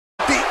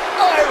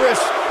Irish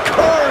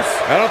curse.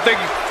 I don't think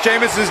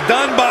Sheamus is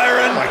done,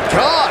 Byron. Oh my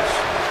gosh.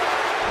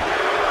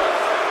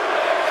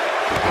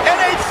 And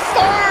a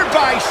third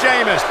by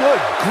Sheamus.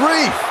 Good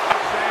grief.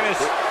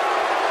 Sheamus.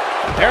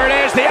 There it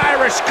is, the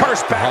Irish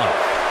curse back.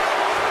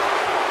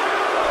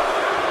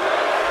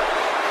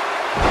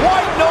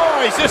 White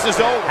noise, this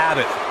is over.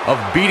 Habit of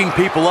beating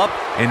people up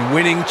and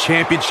winning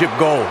championship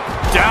gold.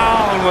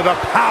 Down with a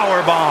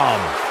power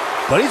bomb.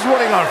 But he's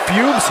running on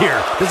fumes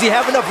here. Does he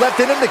have enough left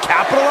in him to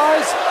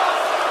capitalize?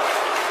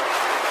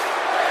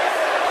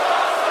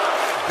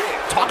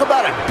 Talk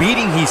about a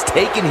beating he's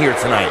taken here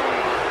tonight.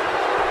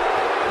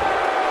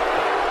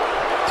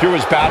 Through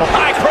his battle.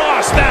 High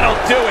cross, that'll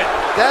do it.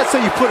 That's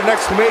how you put an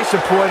exclamation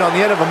point on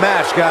the end of a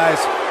match,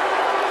 guys.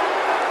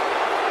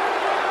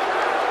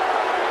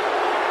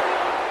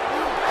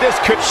 This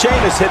could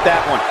Sheamus hit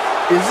that one.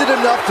 Is it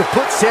enough to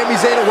put Sami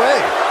Zayn away?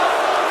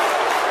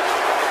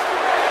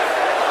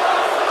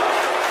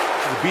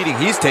 The beating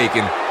he's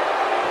taken.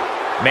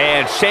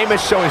 Man,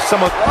 Sheamus showing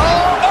some of...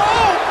 Oh!